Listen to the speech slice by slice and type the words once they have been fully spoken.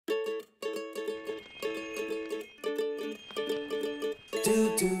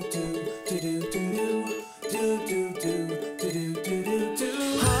Do do do do do do do do do do do do do.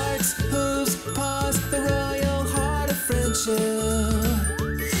 Hearts, hooves, paws, the royal heart of friendship.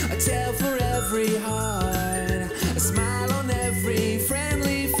 A tale for every heart, a smile on every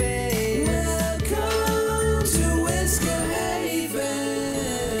friendly face. Welcome to Whisker Haven.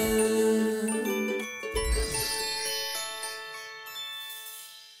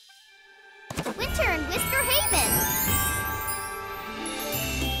 Winter and Whisker Haven.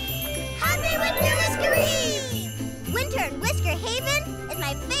 Happy Winter Whisker Eve! Winter and Whisker Haven is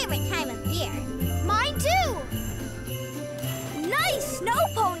my favorite time of year. Mine too! Nice snow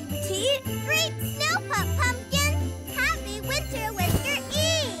pony, Petite! Great snow pup, Pumpkin! Happy Winter Whisker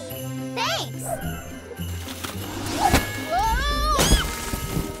Eve! Thanks!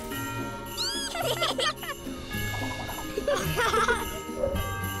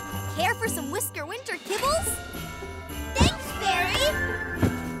 Care for some Whisker Winter kibbles? Thanks, Fairy!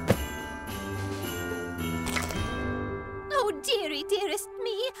 Oh, dearie, dearest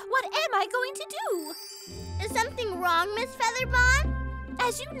me, what am I going to do? Is something wrong, Miss Featherbon?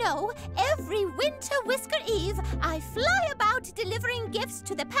 As you know, every Winter Whisker Eve, I fly about delivering gifts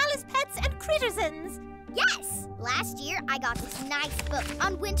to the palace pets and crittersons. Yes! Last year, I got this nice book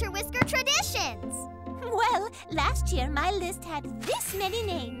on Winter Whisker traditions. Well, last year my list had this many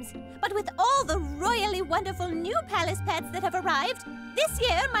names. But with all the royally wonderful new palace pets that have arrived, this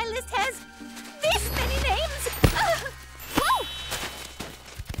year my list has this many names. Whoa!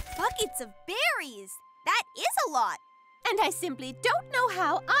 Buckets of berries! That is a lot. And I simply don't know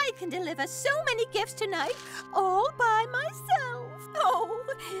how I can deliver so many gifts tonight all by myself. Oh.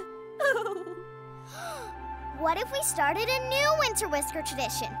 What if we started a new Winter Whisker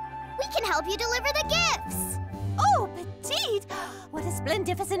tradition? We can help you deliver the gifts. Oh, Petite! What a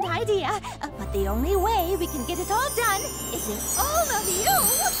splendificent idea. But the only way we can get it all done is if all of you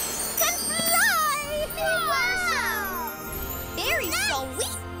Can fly! Wow! Very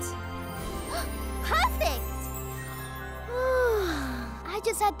sweet! Perfect! I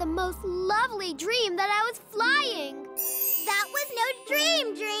just had the most lovely dream that I was flying. That was no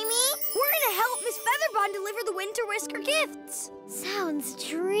dream, Dreamy. We're gonna help Miss Featherbon deliver the Winter Whisker gifts. Sounds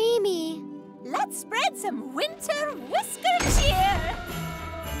dreamy. let's spread some winter whisker cheer.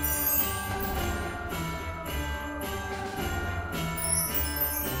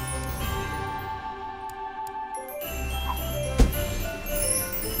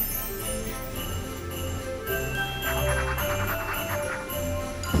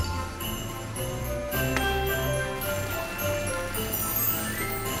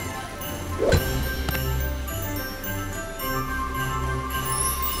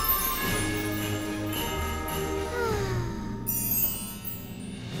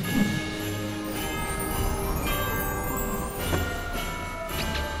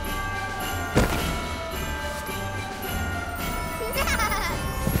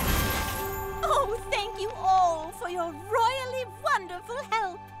 Your royally wonderful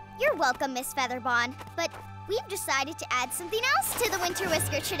help. You're welcome, Miss Featherbon. But we've decided to add something else to the Winter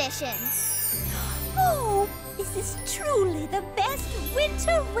Whisker traditions. Oh, this is truly the best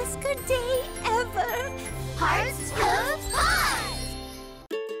Winter Whisker Day ever. Hearts, hooves, paws!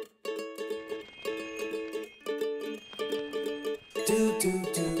 Do do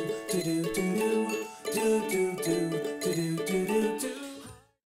do do do do do do do do do do do do.